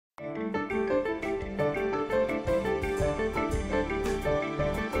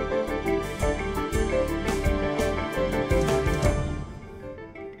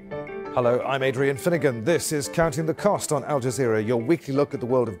Hello, I'm Adrian Finnegan. This is Counting the Cost on Al Jazeera, your weekly look at the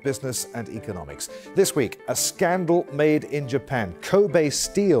world of business and economics. This week, a scandal made in Japan. Kobe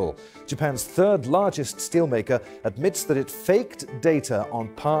Steel, Japan's third largest steelmaker, admits that it faked data on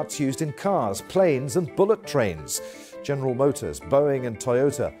parts used in cars, planes and bullet trains. General Motors, Boeing and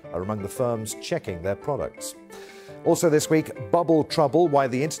Toyota are among the firms checking their products. Also this week, bubble trouble, why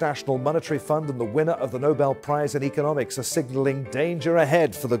the International Monetary Fund and the winner of the Nobel Prize in Economics are signalling danger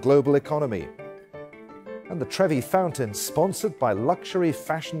ahead for the global economy. And the Trevi Fountain, sponsored by luxury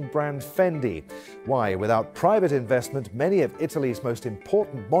fashion brand Fendi. Why, without private investment, many of Italy's most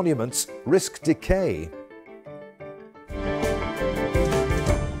important monuments risk decay.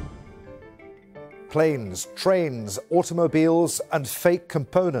 Planes, trains, automobiles and fake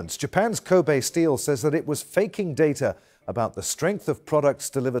components. Japan's Kobe Steel says that it was faking data about the strength of products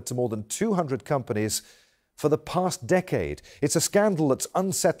delivered to more than 200 companies for the past decade. It's a scandal that's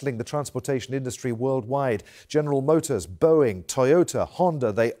unsettling the transportation industry worldwide. General Motors, Boeing, Toyota,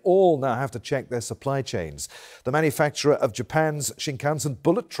 Honda, they all now have to check their supply chains. The manufacturer of Japan's Shinkansen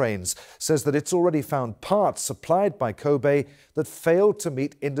bullet trains says that it's already found parts supplied by Kobe that failed to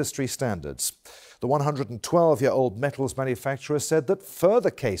meet industry standards. The 112-year-old metals manufacturer said that further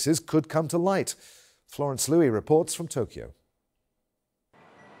cases could come to light. Florence Looi reports from Tokyo.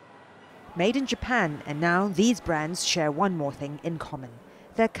 Made in Japan, and now these brands share one more thing in common.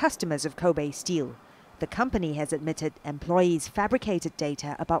 They're customers of Kobe Steel. The company has admitted employees fabricated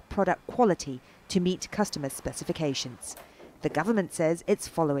data about product quality to meet customer specifications. The government says it's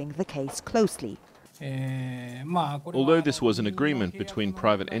following the case closely. Although this was an agreement between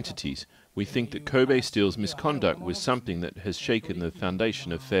private entities, we think that Kobe Steel's misconduct was something that has shaken the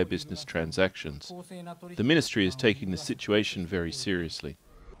foundation of fair business transactions. The ministry is taking the situation very seriously.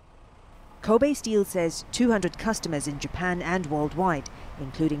 Kobe Steel says 200 customers in Japan and worldwide,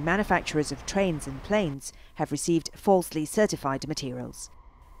 including manufacturers of trains and planes, have received falsely certified materials.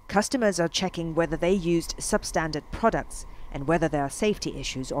 Customers are checking whether they used substandard products and whether there are safety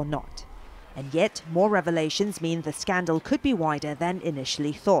issues or not. And yet, more revelations mean the scandal could be wider than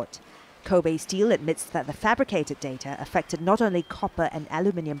initially thought. Kobe Steel admits that the fabricated data affected not only copper and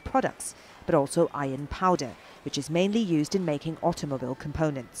aluminium products, but also iron powder, which is mainly used in making automobile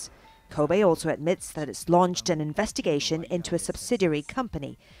components. Kobe also admits that it's launched an investigation into a subsidiary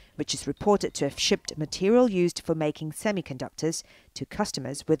company, which is reported to have shipped material used for making semiconductors to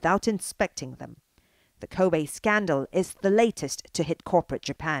customers without inspecting them. The Kobe scandal is the latest to hit corporate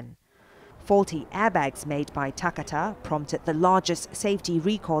Japan. Faulty airbags made by Takata prompted the largest safety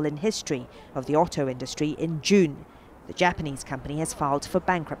recall in history of the auto industry in June. The Japanese company has filed for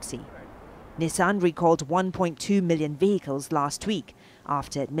bankruptcy. Nissan recalled 1.2 million vehicles last week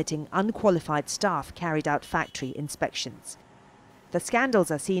after admitting unqualified staff carried out factory inspections. The scandals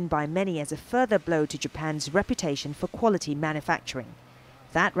are seen by many as a further blow to Japan's reputation for quality manufacturing.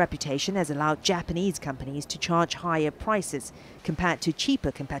 That reputation has allowed Japanese companies to charge higher prices compared to cheaper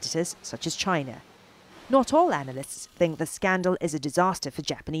competitors such as China. Not all analysts think the scandal is a disaster for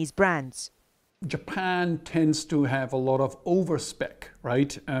Japanese brands. Japan tends to have a lot of overspec,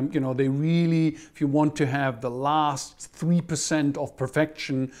 right? They really, if you want to have the last 3% of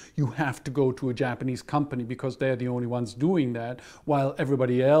perfection, you have to go to a Japanese company because they're the only ones doing that, while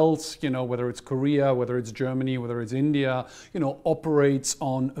everybody else, whether it's Korea, whether it's Germany, whether it's India, operates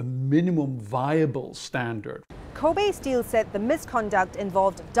on a minimum viable standard. Kobe Steel said the misconduct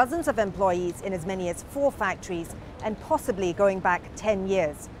involved dozens of employees in as many as 4 factories and possibly going back 10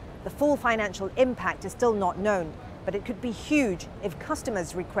 years. The full financial impact is still not known, but it could be huge if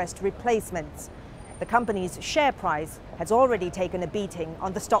customers request replacements. The company's share price has already taken a beating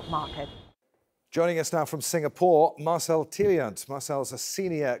on the stock market. Joining us now from Singapore, Marcel Thieliant. Marcel's a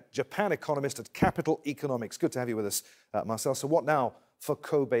senior Japan economist at Capital Economics. Good to have you with us, Marcel. So what now for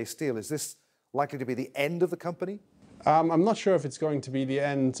Kobe Steel? Is this likely to be the end of the company? I'm not sure if it's going to be the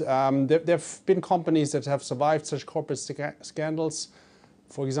end. There have been companies that have survived such corporate scandals.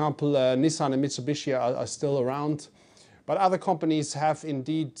 For example, Nissan and Mitsubishi are still around. But other companies have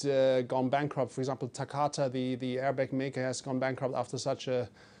indeed gone bankrupt. For example, Takata, the airbag maker, has gone bankrupt after such a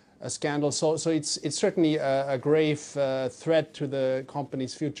scandal. So it's certainly a grave threat to the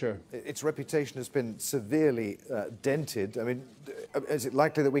company's future. Its reputation has been severely dented. I mean, is it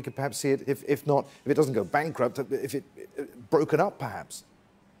likely that we could perhaps see it, if it doesn't go bankrupt, if it broken up perhaps?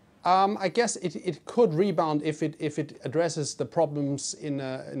 I guess it could rebound if it addresses the problems in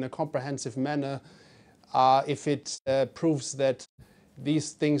a comprehensive manner. If it proves that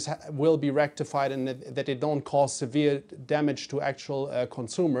these things will be rectified and that they don't cause severe damage to actual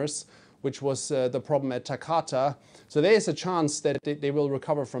consumers, which was the problem at Takata. So there is a chance that they will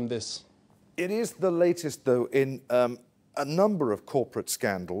recover from this. It is the latest, though, in a number of corporate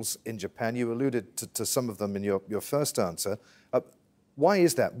scandals in Japan. You alluded to some of them in your first answer. Why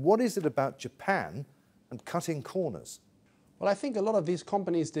is that? What is it about Japan and cutting corners? Well, I think a lot of these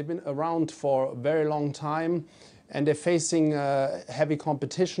companies, they've been around for a very long time, and they're facing heavy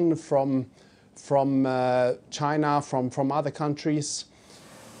competition from China, from other countries.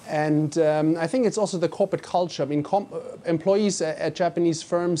 And I think it's also the corporate culture. I mean, employees at Japanese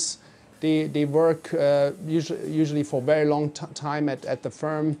firms, they work usually for a very long time at the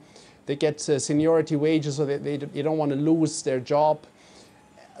firm. They get seniority wages, so they don't want to lose their job.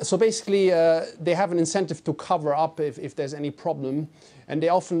 So basically, they have an incentive to cover up if there's any problem. And they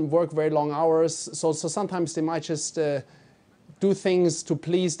often work very long hours. So sometimes they might just do things to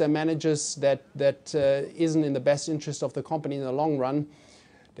please their managers that isn't in the best interest of the company in the long run.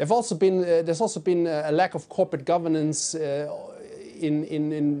 There's also been a lack of corporate governance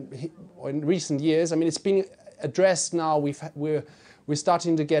in recent years. I mean, it's being addressed now. We're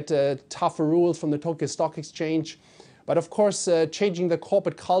starting to get tougher rules from the Tokyo Stock Exchange. But of course, changing the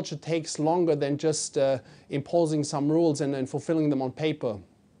corporate culture takes longer than just imposing some rules and fulfilling them on paper.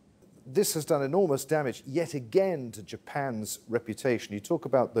 This has done enormous damage yet again to Japan's reputation. You talk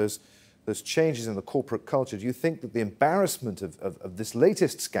about those changes in the corporate culture. Do you think that the embarrassment of this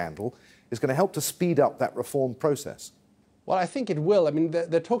latest scandal is going to help to speed up that reform process? Well, I think it will. I mean,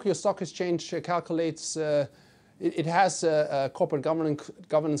 the Tokyo Stock Exchange calculates it has a corporate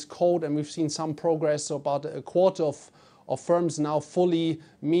governance code, and we've seen some progress. So about a quarter of firms now fully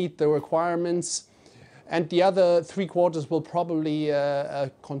meet the requirements. And the other 3/4 will probably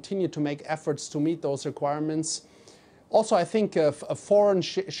continue to make efforts to meet those requirements. Also, I think foreign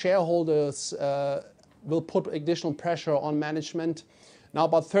shareholders will put additional pressure on management. Now,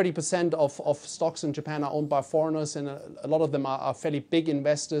 about 30% of stocks in Japan are owned by foreigners, and a lot of them are fairly big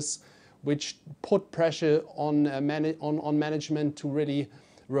investors, which put pressure on management to really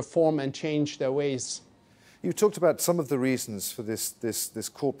reform and change their ways. You talked about some of the reasons for this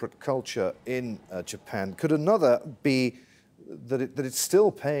corporate culture in Japan. Could another be that it's still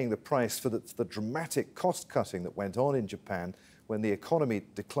paying the price for the dramatic cost-cutting that went on in Japan when the economy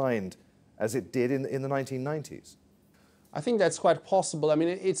declined as it did in the 1990s? I think that's quite possible. I mean,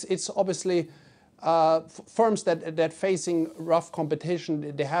 it's obviously firms that facing rough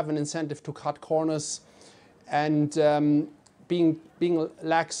competition, they have an incentive to cut corners, and being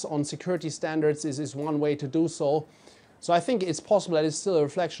lax on security standards is one way to do so. So I think it's possible that it's still a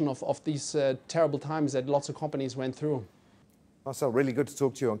reflection of these terrible times that lots of companies went through. Marcel, really good to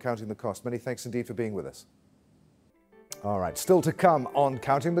talk to you on Counting the Cost. Many thanks indeed for being with us. All right, still to come on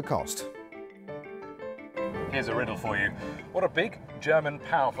Counting the Cost. Here's a riddle for you. What a big German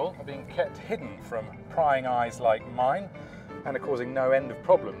powerful are being kept hidden from prying eyes like mine and are causing no end of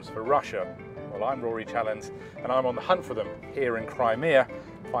problems for Russia? Well, I'm Rory Challens and I'm on the hunt for them here in Crimea.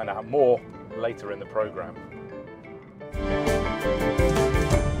 Find out more later in the programme.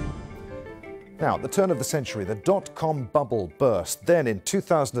 Now, at the turn of the century, the dot-com bubble burst. Then in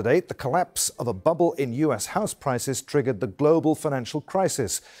 2008, the collapse of a bubble in US house prices triggered the global financial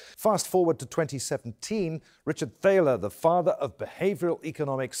crisis. Fast forward to 2017, Richard Thaler, the father of behavioral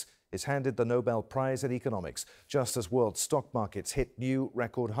economics, is handed the Nobel Prize in Economics, just as world stock markets hit new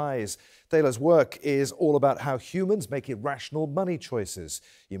record highs. Thaler's work is all about how humans make irrational money choices.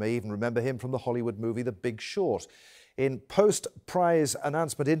 You may even remember him from the Hollywood movie The Big Short. In post-prize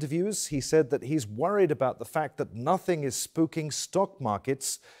announcement interviews, he said that he's worried about the fact that nothing is spooking stock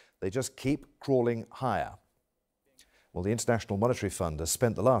markets. They just keep crawling higher. Well, the International Monetary Fund has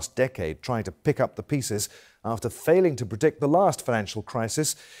spent the last decade trying to pick up the pieces after failing to predict the last financial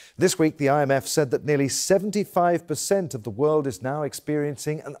crisis. This week, the IMF said that nearly 75% of the world is now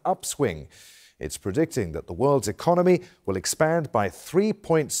experiencing an upswing. It's predicting that the world's economy will expand by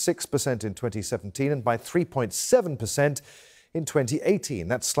 3.6% in 2017 and by 3.7% in 2018.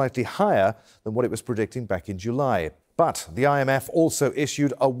 That's slightly higher than what it was predicting back in July. But the IMF also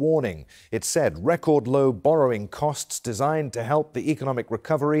issued a warning. It said record low borrowing costs designed to help the economic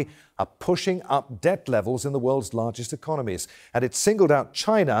recovery are pushing up debt levels in the world's largest economies. And it singled out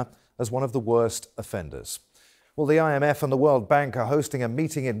China as one of the worst offenders. Well, the IMF and the World Bank are hosting a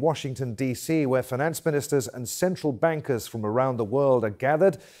meeting in Washington, D.C., where finance ministers and central bankers from around the world are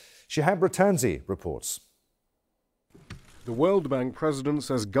gathered. Shihab Ratanzi reports. The World Bank president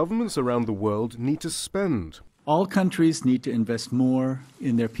says governments around the world need to spend. All countries need to invest more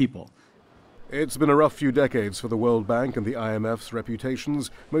in their people. It's been a rough few decades for the World Bank and the IMF's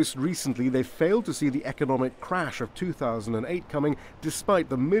reputations. Most recently, they failed to see the economic crash of 2008 coming, despite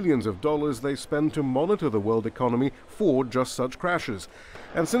the millions of dollars they spend to monitor the world economy for just such crashes.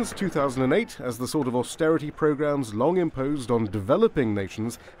 And since 2008, as the sort of austerity programs long imposed on developing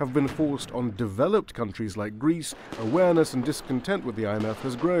nations have been forced on developed countries like Greece, awareness and discontent with the IMF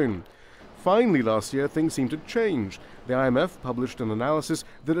has grown. Finally, last year, things seemed to change. The IMF published an analysis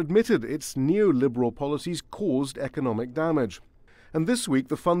that admitted its neoliberal policies caused economic damage. And this week,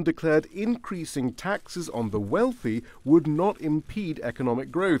 the fund declared increasing taxes on the wealthy would not impede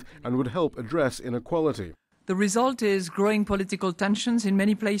economic growth and would help address inequality. The result is growing political tensions in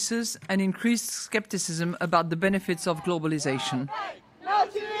many places and increased skepticism about the benefits of globalization. No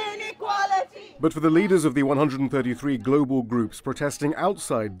to inequality! But for the leaders of the 133 global groups protesting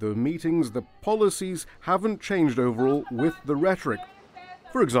outside the meetings, the policies haven't changed overall with the rhetoric.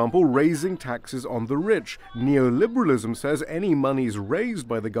 For example, raising taxes on the rich. Neoliberalism says any monies raised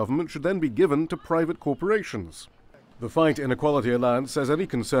by the government should then be given to private corporations. The Fight Inequality Alliance says any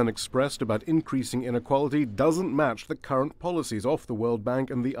concern expressed about increasing inequality doesn't match the current policies of the World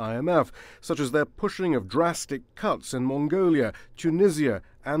Bank and the IMF, such as their pushing of drastic cuts in Mongolia, Tunisia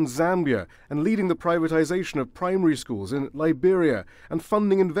and Zambia, and leading the privatization of primary schools in Liberia, and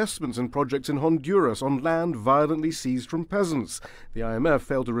funding investments in projects in Honduras on land violently seized from peasants. The IMF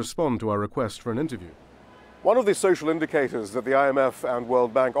failed to respond to our request for an interview. One of the social indicators that the IMF and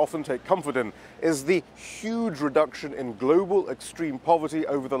World Bank often take comfort in is the huge reduction in global extreme poverty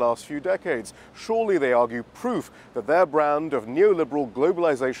over the last few decades. Surely, they argue, proof that their brand of neoliberal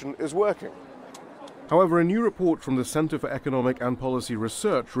globalization is working. However, a new report from the Center for Economic and Policy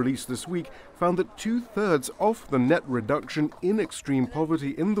Research released this week found that 2/3 of the net reduction in extreme poverty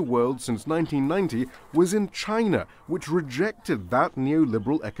in the world since 1990 was in China, which rejected that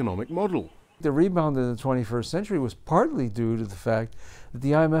neoliberal economic model. The rebound in the 21st century was partly due to the fact that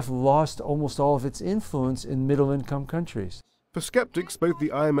the IMF lost almost all of its influence in middle-income countries. For skeptics, both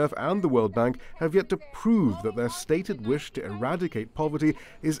the IMF and the World Bank have yet to prove that their stated wish to eradicate poverty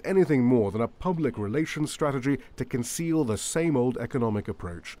is anything more than a public relations strategy to conceal the same old economic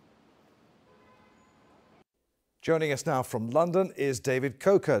approach. Joining us now from London is David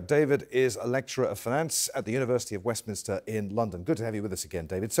Coker. David is a lecturer of finance at the University of Westminster in London. Good to have you with us again,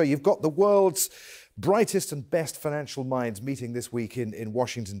 David. So you've got the world's brightest and best financial minds meeting this week in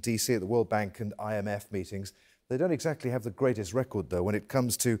Washington, D.C. at the World Bank and IMF meetings. They don't exactly have the greatest record, though, when it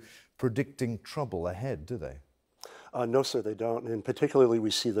comes to predicting trouble ahead, do they? No, sir, they don't. And particularly we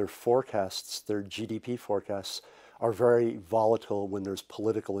see their forecasts, their GDP forecasts, are very volatile when there's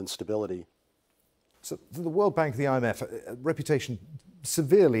political instability. So the World Bank, the IMF, reputation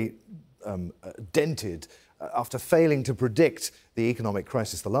severely dented after failing to predict the economic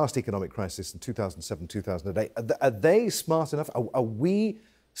crisis, the last economic crisis in 2007, 2008. Are they smart enough? Are we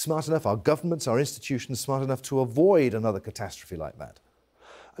smart enough? Are governments, our institutions smart enough to avoid another catastrophe like that?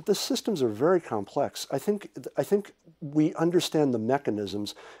 The systems are very complex. I think we understand the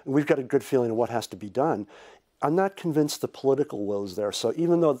mechanisms, and we've got a good feeling of what has to be done. I'm not convinced the political will is there. So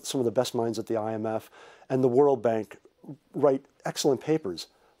even though some of the best minds at the IMF and the World Bank write excellent papers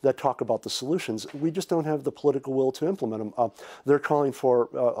that talk about the solutions, we just don't have the political will to implement them. They're calling for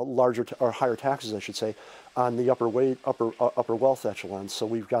larger or higher taxes, I should say, on the upper wealth echelons. So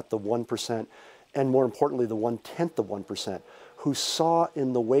we've got the 1%, and more importantly, the 1/10 of 1%, who saw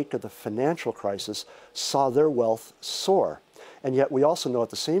in the wake of the financial crisis, saw their wealth soar. And yet we also know at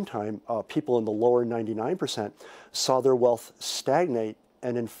the same time, people in the lower 99% saw their wealth stagnate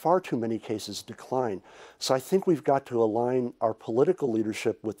and in far too many cases decline. So I think we've got to align our political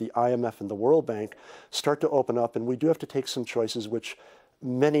leadership with the IMF and the World Bank, start to open up, and we do have to take some choices which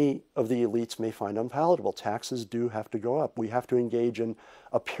many of the elites may find unpalatable. Taxes do have to go up. We have to engage in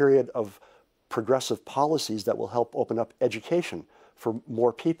a period of progressive policies that will help open up education for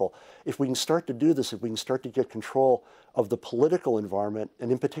more people. If we can start to do this, if we can start to get control of the political environment,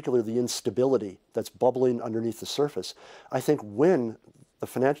 and in particular the instability that's bubbling underneath the surface, I think when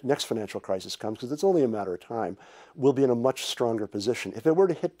the next financial crisis comes, because it's only a matter of time, we'll be in a much stronger position. If it were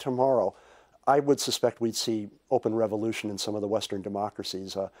to hit tomorrow, I would suspect we'd see open revolution in some of the Western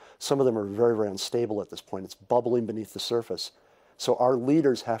democracies. Some of them are very, very unstable at this point. It's bubbling beneath the surface. So our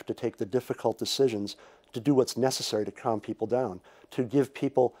leaders have to take the difficult decisions to do what's necessary to calm people down, to give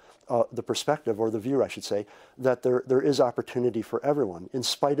people the perspective, or the view, I should say, that there is opportunity for everyone, in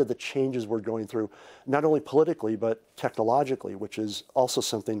spite of the changes we're going through, not only politically, but technologically, which is also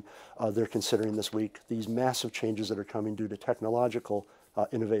something they're considering this week, these massive changes that are coming due to technological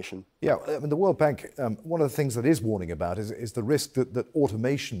innovation. Yeah, I mean, the World Bank, one of the things that is warning about is the risk that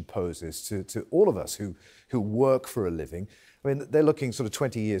automation poses to all of us who work for a living. I mean, they're looking sort of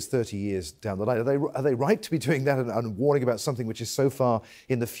 20 years, 30 years down the line. Are they right to be doing that and warning about something which is so far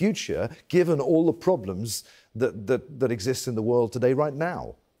in the future, given all the problems that exist in the world today right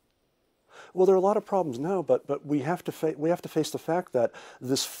now? Well, there are a lot of problems now, but we have to face the fact that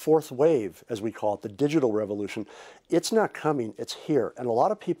this fourth wave, as we call it, the digital revolution, it's not coming, it's here. And a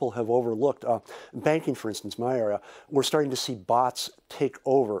lot of people have overlooked, banking, for instance, my area, we're starting to see bots take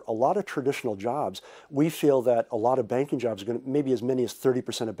over a lot of traditional jobs. We feel that a lot of banking jobs are going to, maybe as many as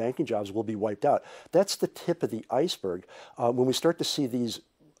 30% of banking jobs will be wiped out. That's the tip of the iceberg. When we start to see these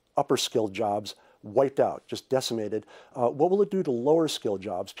upper skilled jobs wiped out, just decimated, what will it do to lower skilled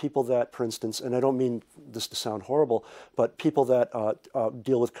jobs? People that, for instance, and I don't mean this to sound horrible, but people that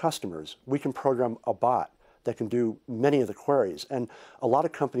deal with customers. We can program a bot that can do many of the queries. And a lot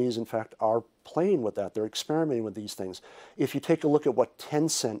of companies, in fact, are playing with that. They're experimenting with these things. If you take a look at what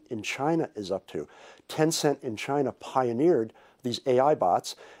Tencent in China is up to, Tencent in China pioneered these AI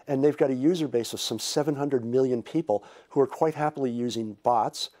bots, and they've got a user base of some 700 million people who are quite happily using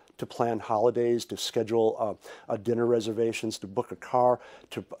bots to plan holidays, to schedule dinner reservations, to book a car,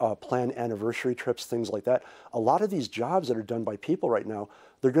 to plan anniversary trips, things like that. A lot of these jobs that are done by people right now,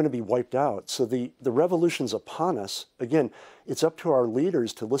 they're going to be wiped out. So the revolution's upon us. Again, it's up to our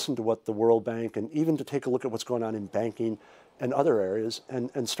leaders to listen to what the World Bank and even to take a look at what's going on in banking and other areas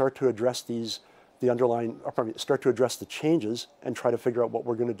and start to address start to address the changes and try to figure out what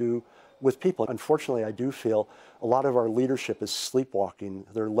we're going to do with people. Unfortunately, I do feel a lot of our leadership is sleepwalking.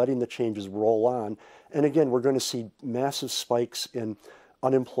 They're letting the changes roll on. And again, we're going to see massive spikes in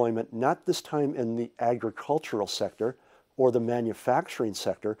unemployment, not this time in the agricultural sector or the manufacturing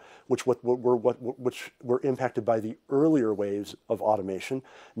sector, which were impacted by the earlier waves of automation.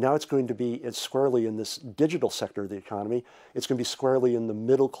 Now it's squarely in this digital sector of the economy. It's going to be squarely in the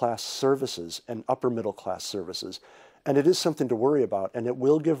middle class services and upper middle class services. And it is something to worry about, and it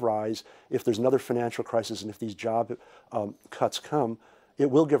will give rise, if there's another financial crisis and if these job cuts come,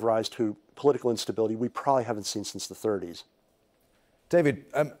 it will give rise to political instability we probably haven't seen since the 30s. David,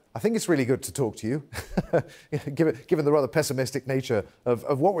 I think it's really good to talk to you, given the rather pessimistic nature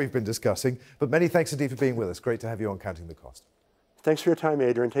of what we've been discussing. But many thanks indeed for being with us. Great to have you on Counting the Cost. Thanks for your time,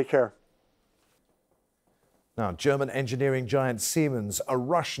 Adrian. Take care. Now, German engineering giant Siemens, a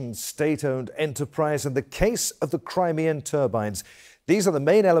Russian state-owned enterprise, and the case of the Crimean turbines. These are the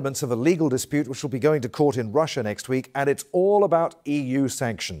main elements of a legal dispute which will be going to court in Russia next week, and it's all about EU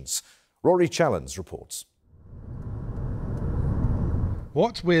sanctions. Rory Challens reports.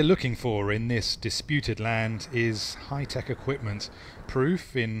 What we're looking for in this disputed land is high-tech equipment,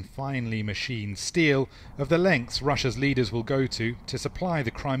 proof in finely machined steel of the lengths Russia's leaders will go to supply the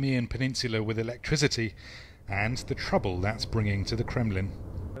Crimean Peninsula with electricity, and the trouble that's bringing to the Kremlin.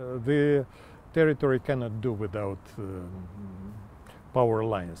 The territory cannot do without power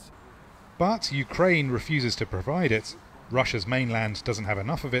lines. But Ukraine refuses to provide it. Russia's mainland doesn't have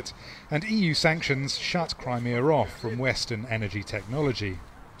enough of it, and EU sanctions shut Crimea off from Western energy technology.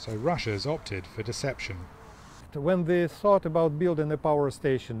 So Russia's opted for deception. When they thought about building a power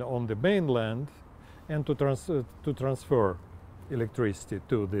station on the mainland and to transfer electricity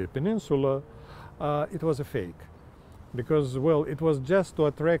to the peninsula, it was a fake. Because, well, it was just to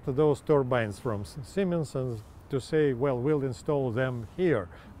attract those turbines from Siemens and to say, well, we'll install them here,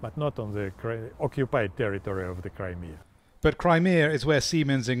 but not on the occupied territory of the Crimea. But Crimea is where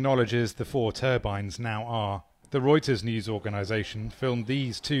Siemens acknowledges the 4 turbines now are. The Reuters news organisation filmed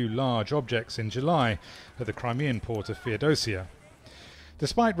these 2 large objects in July at the Crimean port of Feodosia.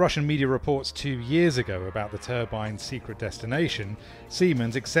 Despite Russian media reports 2 years ago about the turbine's secret destination,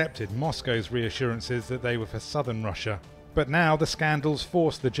 Siemens accepted Moscow's reassurances that they were for southern Russia. But now the scandals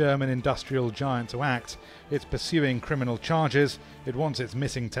force the German industrial giant to act. It's pursuing criminal charges, it wants its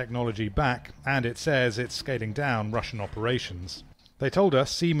missing technology back, and it says it's scaling down Russian operations. They told us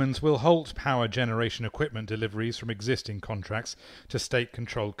Siemens will halt power generation equipment deliveries from existing contracts to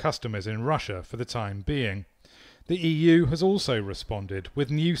state-controlled customers in Russia for the time being. The EU has also responded with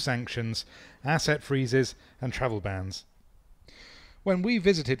new sanctions, asset freezes and travel bans. When we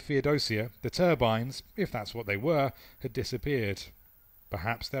visited Feodosia, the turbines, if that's what they were, had disappeared.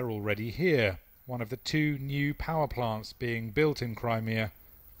 Perhaps they're already here, one of the 2 new power plants being built in Crimea.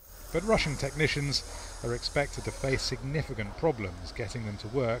 But Russian technicians are expected to face significant problems getting them to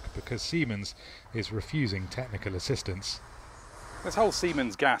work because Siemens is refusing technical assistance. This whole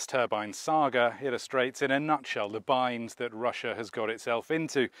Siemens gas turbine saga illustrates in a nutshell the bind that Russia has got itself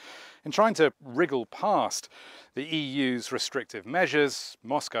into. In trying to wriggle past the EU's restrictive measures,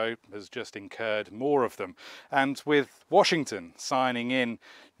 Moscow has just incurred more of them. And with Washington signing in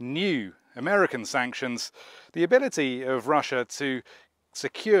new American sanctions, the ability of Russia to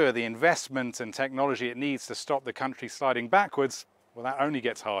secure the investment and technology it needs to stop the country sliding backwards, well, that only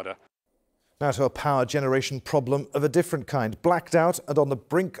gets harder. Now to a power generation problem of a different kind. Blacked out and on the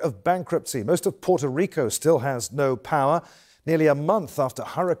brink of bankruptcy. Most of Puerto Rico still has no power, nearly a month after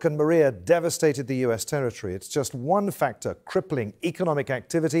Hurricane Maria devastated the US territory. It's just one factor crippling economic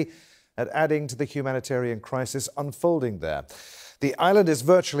activity and adding to the humanitarian crisis unfolding there. The island is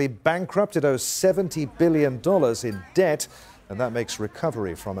virtually bankrupt. It owes $70 billion in debt, and that makes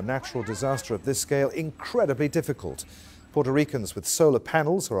recovery from a natural disaster of this scale incredibly difficult. Puerto Ricans with solar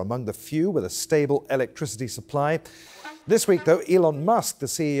panels are among the few with a stable electricity supply. This week, though, Elon Musk, the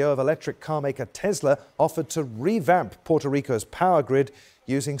CEO of electric car maker Tesla, offered to revamp Puerto Rico's power grid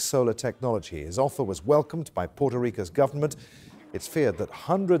using solar technology. His offer was welcomed by Puerto Rico's government. It's feared that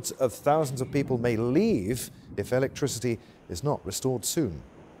hundreds of thousands of people may leave if electricity is not restored soon.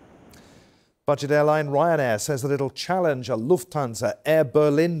 Budget airline Ryanair says that it'll challenge a Lufthansa Air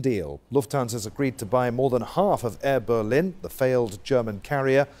Berlin deal. Lufthansa's agreed to buy more than half of Air Berlin, the failed German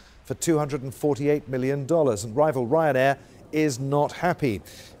carrier, for $248 million. And rival Ryanair is not happy.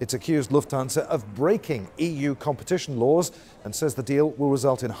 It's accused Lufthansa of breaking EU competition laws and says the deal will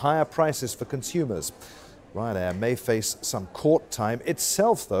result in higher prices for consumers. Ryanair may face some court time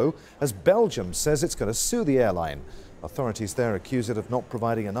itself, though, as Belgium says it's going to sue the airline. Authorities there accuse it of not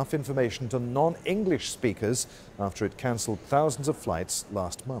providing enough information to non-English speakers after it cancelled thousands of flights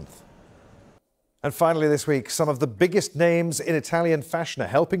last month. And finally this week, some of the biggest names in Italian fashion are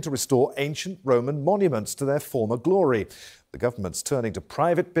helping to restore ancient Roman monuments to their former glory. The government's turning to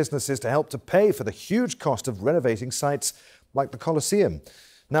private businesses to help to pay for the huge cost of renovating sites like the Colosseum.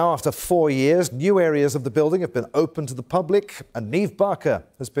 Now, after 4 years, new areas of the building have been opened to the public, and Niamh Barker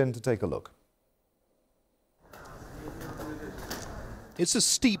has been to take a look. It's a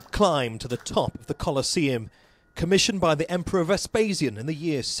steep climb to the top of the Colosseum, commissioned by the Emperor Vespasian in the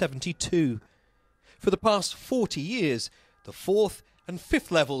year 72. For the past 40 years, the 4th and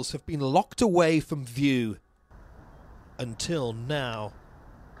 5th levels have been locked away from view. Until now.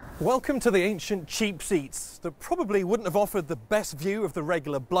 Welcome to the ancient cheap seats that probably wouldn't have offered the best view of the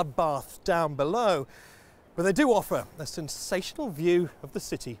regular bloodbath down below, but they do offer a sensational view of the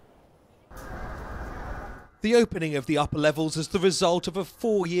city. The opening of the upper levels is the result of a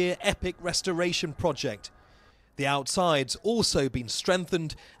 4-year epic restoration project. The outside's also been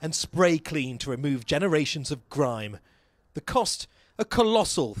strengthened and spray cleaned to remove generations of grime. The cost, a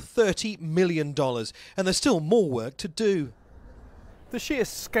colossal $30 million, and there's still more work to do. The sheer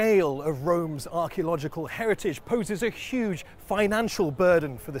scale of Rome's archaeological heritage poses a huge financial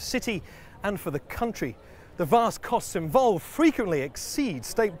burden for the city and for the country. The vast costs involved frequently exceed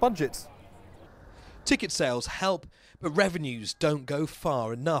state budgets. Ticket sales help, but revenues don't go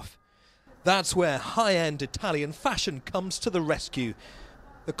far enough. That's where high-end Italian fashion comes to the rescue.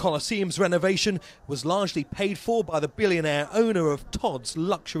 The Colosseum's renovation was largely paid for by the billionaire owner of Todd's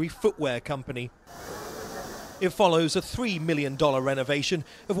luxury footwear company. It follows a $3 million renovation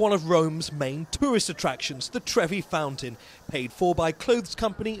of one of Rome's main tourist attractions, the Trevi Fountain, paid for by clothes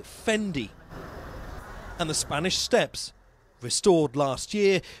company Fendi. And the Spanish Steps, restored last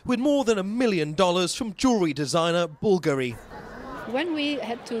year with more than $1 million from jewellery designer Bulgari. When we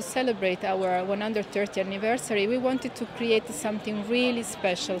had to celebrate our 130th anniversary, we wanted to create something really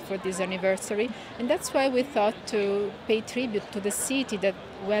special for this anniversary, and that's why we thought to pay tribute to the city that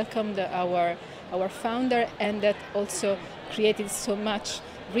welcomed our founder and that also created so much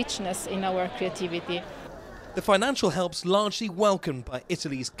richness in our creativity. The financial help's largely welcomed by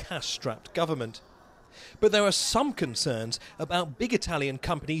Italy's cash-strapped government. But there are some concerns about big Italian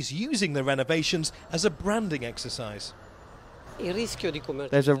companies using the renovations as a branding exercise.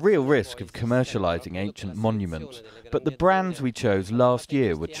 There's a real risk of commercialising ancient monuments, but the brands we chose last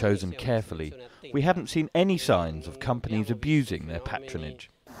year were chosen carefully. We haven't seen any signs of companies abusing their patronage.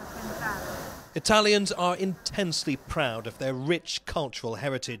 Italians are intensely proud of their rich cultural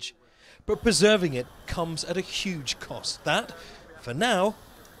heritage, but preserving it comes at a huge cost that, for now,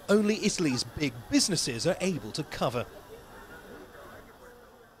 only Italy's big businesses are able to cover.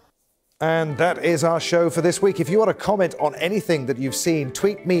 And that is our show for this week. If you want to comment on anything that you've seen,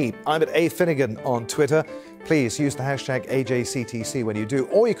 tweet me. I'm at @afinnegan on Twitter. Please use the hashtag AJCTC when you do,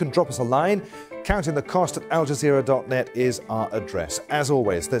 or you can drop us a line. Counting the Cost at aljazeera.net is our address. As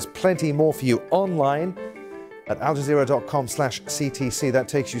always, there's plenty more for you online. at aljazeera.com/CTC. That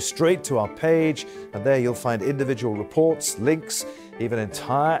takes you straight to our page, and there you'll find individual reports, links, even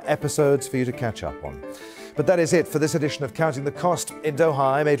entire episodes for you to catch up on. But that is it for this edition of Counting the Cost. In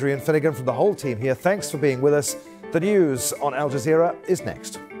Doha, I'm Adrian Finnegan from the whole team here. Thanks for being with us. The news on Al Jazeera is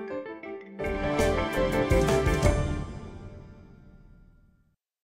next.